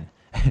I can.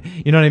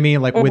 You know what I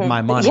mean? With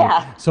my money.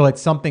 Yeah. So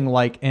it's something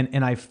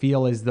and I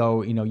feel as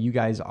though, you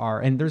guys are,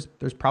 and there's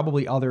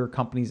probably other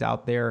companies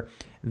out there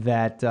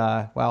that,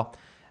 I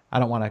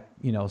don't want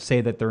to, say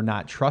that they're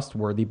not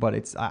trustworthy,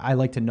 but I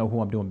like to know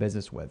who I'm doing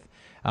business with.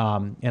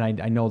 And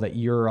I know that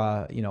you're,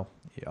 a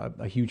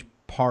huge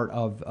part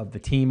of the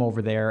team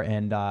over there,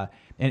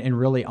 and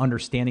really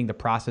understanding the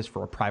process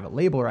for a private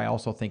labeler, I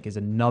also think is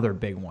another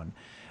big one.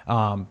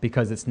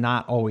 Because it's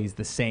not always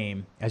the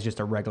same as just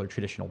a regular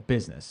traditional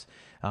business.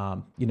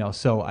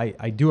 So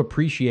I do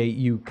appreciate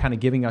you kind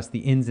of giving us the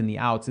ins and the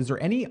outs. Is there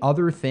any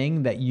other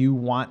thing that you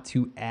want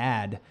to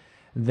add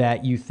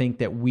that you think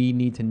that we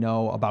need to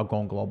know about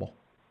going global?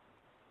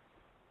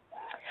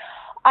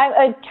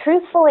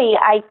 Truthfully,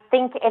 I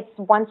think it's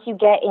once you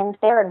get in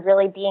there and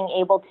really being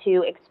able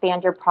to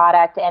expand your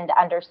product and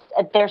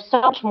there's so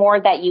much more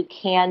that you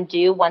can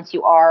do once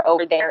you are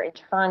over there in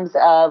terms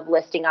of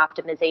listing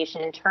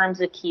optimization, in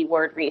terms of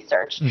keyword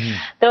research. Mm-hmm.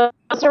 Those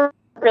are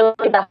really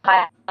the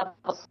high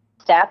level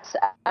steps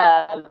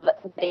of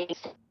getting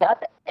set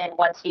up. And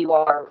once you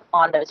are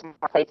on those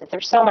marketplaces,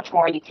 there's so much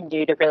more you can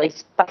do to really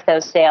spike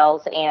those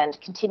sales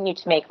and continue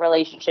to make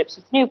relationships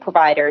with new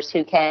providers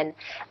who can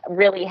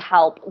really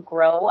help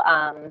grow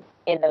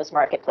in those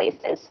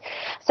marketplaces.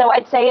 So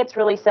I'd say it's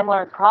really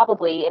similar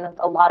probably in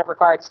a lot of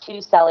regards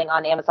to selling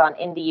on Amazon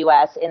in the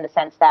U.S. in the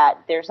sense that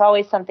there's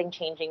always something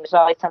changing. There's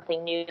always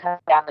something new coming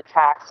down the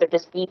track. So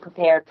just be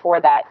prepared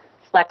for that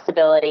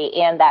flexibility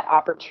and that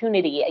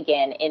opportunity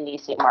again in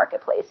these new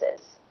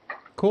marketplaces.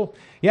 Cool.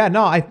 Yeah,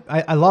 no,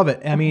 I love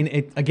it.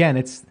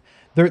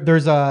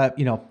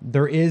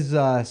 There is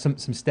some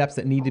steps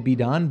that need to be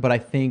done, but I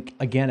think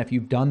again, if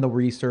you've done the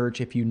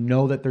research, if you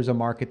know that there's a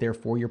market there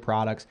for your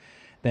products,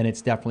 then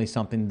it's definitely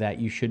something that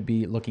you should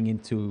be looking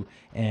into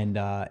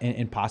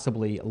and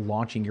possibly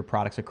launching your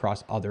products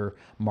across other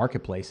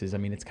marketplaces.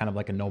 It's kind of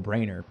like a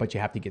no-brainer, but you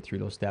have to get through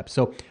those steps.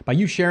 So by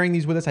you sharing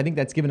these with us, I think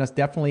that's given us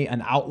definitely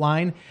an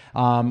outline.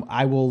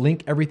 I will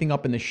link everything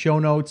up in the show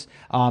notes.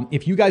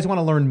 If you guys want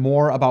to learn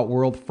more about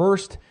World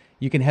First,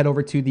 you can head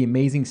over to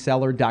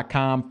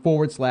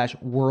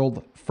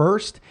theamazingseller.com/world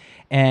first.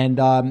 And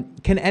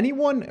can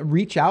anyone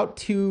reach out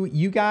to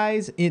you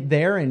guys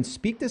there and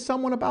speak to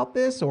someone about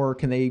this, or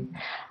can they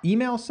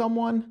email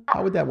someone?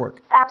 How would that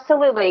work?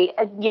 Absolutely.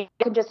 You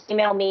can just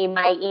email me.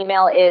 My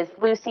email is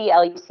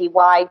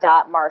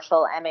lucy.marshall,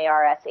 MARSHALL,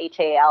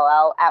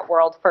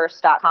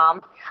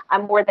 @worldfirst.com.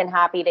 I'm more than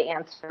happy to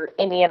answer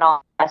any and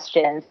all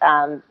questions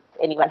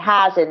anyone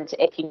has, and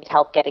if you need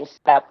help getting set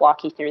up,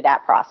 walk you through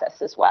that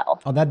process as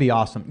well. Oh, that'd be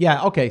awesome.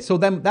 Yeah, okay. So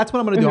then that's what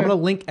I'm going to do. I'm going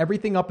to link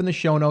everything up in the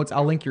show notes.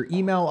 I'll link your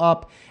email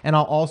up, and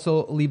I'll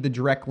also leave the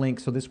direct link.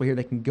 So this way here,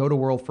 they can go to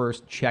World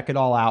First, check it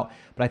all out.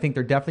 But I think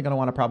they're definitely going to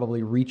want to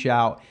probably reach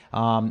out,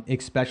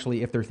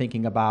 especially if they're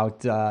thinking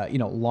about,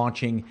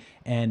 launching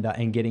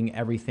and getting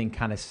everything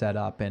kind of set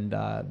up. And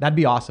that'd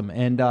be awesome.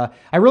 And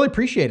I really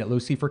appreciate it,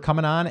 Lucy, for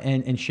coming on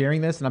and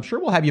sharing this. And I'm sure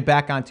we'll have you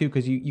back on too,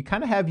 because you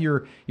kind of have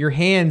your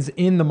hands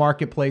in the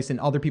marketplace and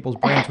other people's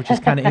brands, which is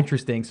kind of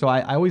interesting. So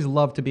I always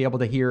love to be able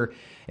to hear,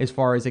 as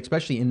far as,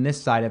 especially in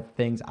this side of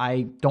things,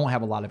 I don't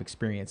have a lot of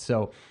experience.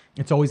 So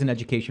it's always an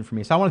education for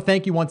me. So I want to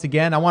thank you once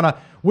again. I want to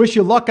wish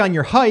you luck on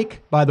your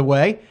hike, by the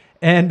way,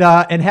 and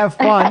have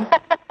fun.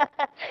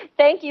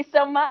 Thank you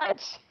so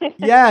much.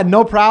 Yeah,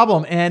 no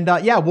problem. And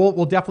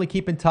we'll definitely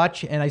keep in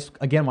touch. And I,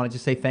 again, want to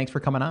just say thanks for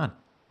coming on.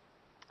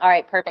 All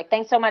right, perfect.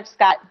 Thanks so much,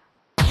 Scott.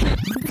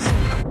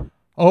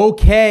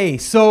 Okay,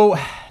 so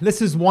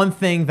this is one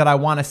thing that I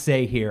want to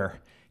say here.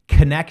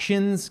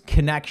 Connections,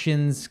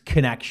 connections,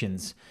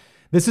 connections.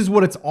 This is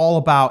what it's all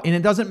about. And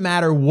it doesn't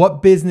matter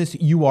what business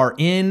you are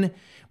in.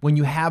 When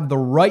you have the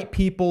right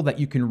people that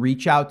you can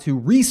reach out to,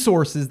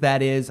 resources,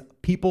 that is,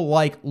 people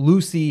like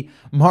Lucy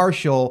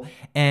Marshall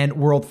and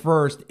World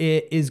First,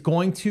 it is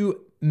going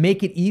to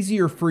make it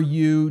easier for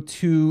you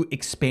to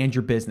expand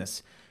your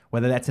business.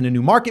 Whether that's in a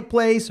new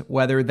marketplace,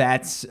 whether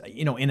that's,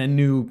 in a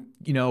new,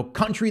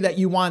 country that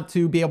you want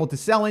to be able to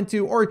sell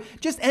into, or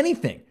just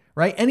anything,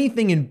 right?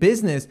 Anything in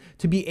business,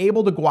 to be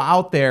able to go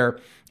out there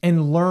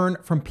and learn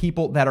from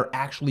people that are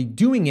actually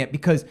doing it,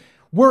 because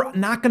we're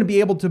not going to be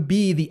able to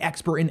be the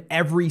expert in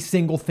every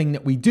single thing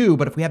that we do,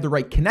 but if we have the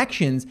right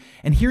connections,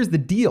 and here's the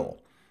deal,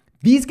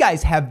 these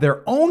guys have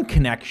their own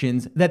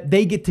connections that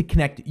they get to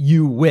connect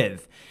you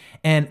with.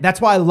 And that's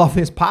why I love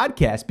this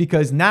podcast,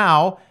 because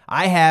now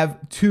I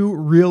have two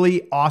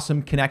really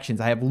awesome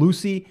connections. I have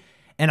Lucy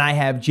and I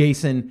have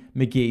Jason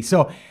McGee.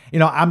 So,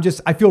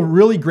 I feel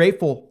really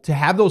grateful to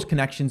have those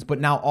connections, but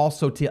now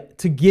also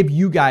to give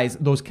you guys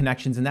those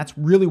connections. And that's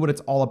really what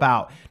it's all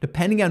about.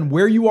 Depending on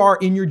where you are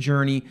in your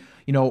journey,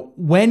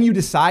 when you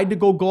decide to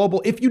go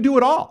global, if you do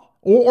it all,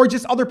 or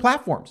just other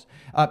platforms,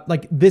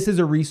 this is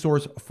a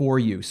resource for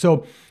you.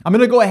 So I'm going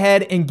to go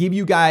ahead and give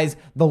you guys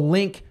the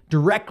link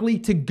directly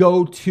to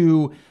go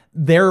to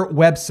their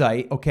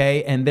website,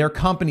 okay, and their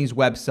company's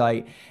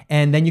website,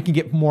 and then you can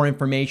get more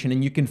information.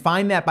 And you can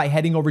find that by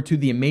heading over to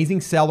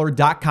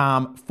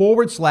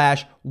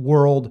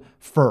theamazingseller.com/world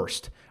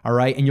first. All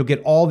right. And you'll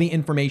get all the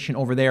information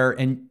over there,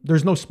 and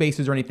there's no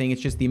spaces or anything.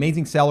 It's just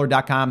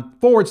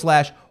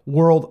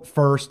theamazingseller.com/world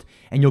first.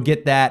 And you'll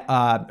get that,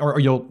 or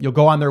you'll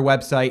go on their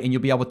website and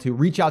you'll be able to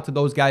reach out to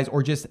those guys,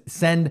 or just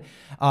send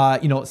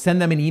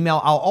them an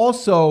email. I'll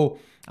also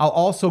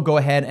go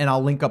ahead and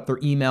I'll link up their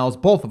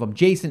emails, both of them,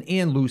 Jason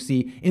and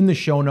Lucy, in the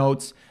show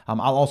notes.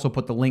 I'll also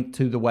put the link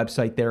to the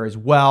website there as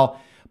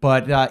well.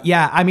 But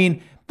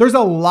there's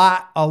a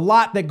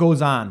lot that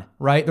goes on,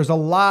 right? There's a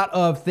lot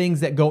of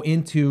things that go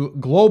into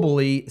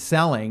globally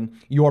selling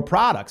your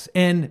products,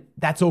 and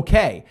that's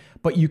okay.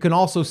 But you can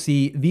also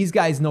see these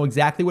guys know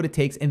exactly what it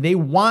takes, and they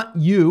want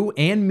you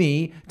and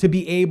me to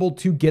be able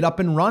to get up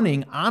and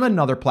running on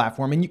another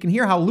platform. And you can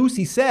hear how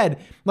Lucy said,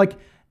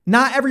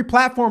 not every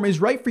platform is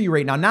right for you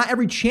right now. Not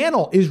every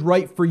channel is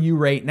right for you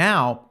right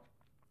now.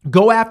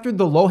 Go after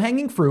the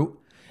low-hanging fruit.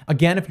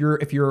 Again, if you're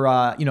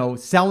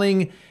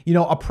selling,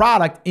 a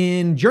product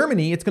in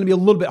Germany, it's going to be a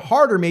little bit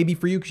harder maybe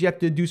for you, because you have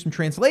to do some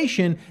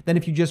translation, than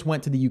if you just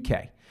went to the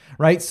UK,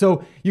 right?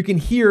 So you can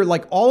hear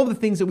all of the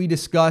things that we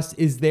discussed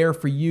is there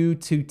for you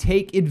to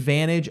take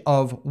advantage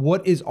of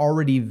what is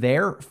already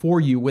there for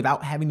you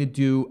without having to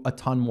do a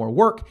ton more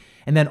work.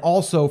 And then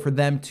also for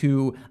them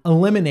to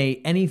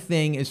eliminate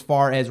anything as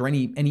far as, or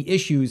any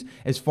issues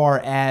as far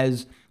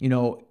as,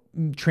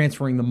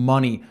 transferring the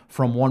money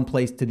from one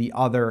place to the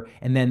other,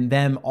 and then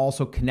them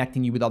also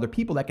connecting you with other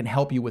people that can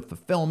help you with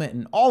fulfillment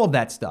and all of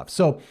that stuff.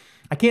 So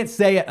I can't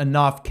say it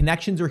enough.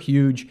 Connections are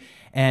huge.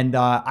 And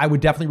I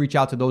would definitely reach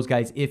out to those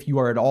guys if you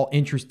are at all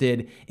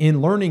interested in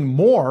learning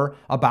more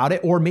about it,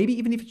 or maybe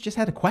even if you just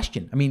had a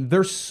question.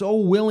 They're so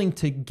willing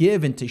to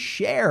give and to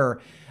share.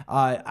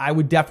 I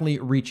would definitely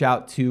reach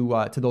out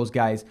to those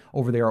guys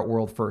over there at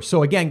World First.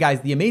 So again, guys,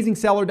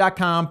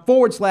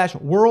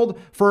 theamazingseller.com/world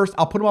first.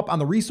 I'll put them up on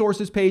the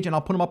resources page, and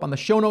I'll put them up on the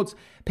show notes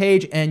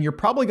page. And you're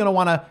probably going to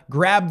want to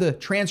grab the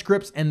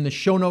transcripts and the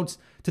show notes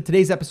to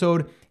today's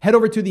episode. Head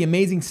over to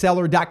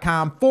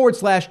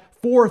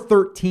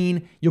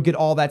theamazingseller.com/413. You'll get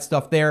all that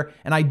stuff there.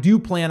 And I do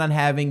plan on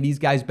having these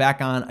guys back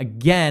on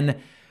again,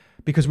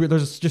 because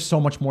there's just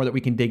so much more that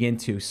we can dig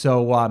into.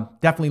 So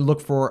definitely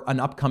look for an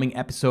upcoming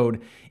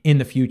episode in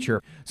the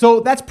future. So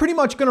that's pretty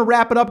much going to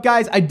wrap it up,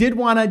 guys. I did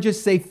want to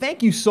just say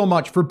thank you so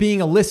much for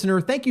being a listener.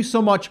 Thank you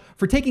so much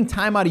for taking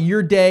time out of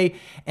your day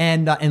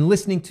and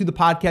listening to the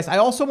podcast. I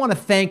also want to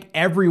thank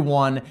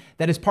everyone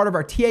that is part of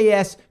our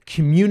TAS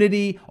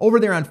community over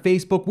there on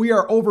Facebook. We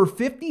are over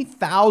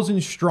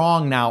 50,000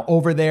 strong now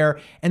over there,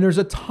 and there's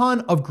a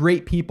ton of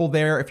great people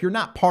there. If you're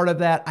not part of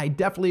that, I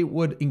definitely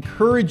would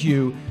encourage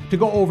you to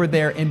go over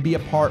there and be a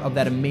part of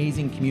that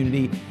amazing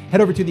community.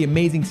 Head over to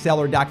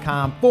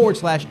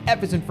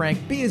theamazingseller.com/F as in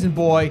Frank, B as in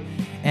boy,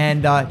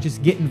 and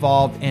just get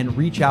involved and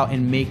reach out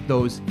and make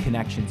those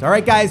connections. All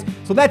right, guys,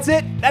 so that's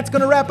it. That's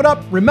going to wrap it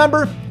up.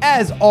 Remember,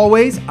 as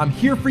always, I'm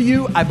here for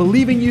you. I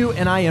believe in you,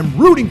 and I am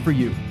rooting for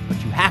you.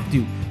 But you have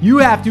to. You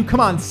have to. Come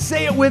on,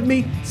 say it with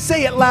me.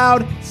 Say it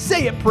loud.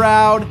 Say it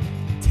proud.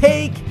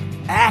 Take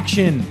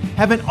action.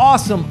 Have an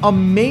awesome,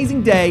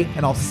 amazing day,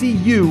 and I'll see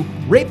you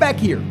right back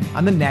here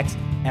on the next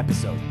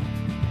episode.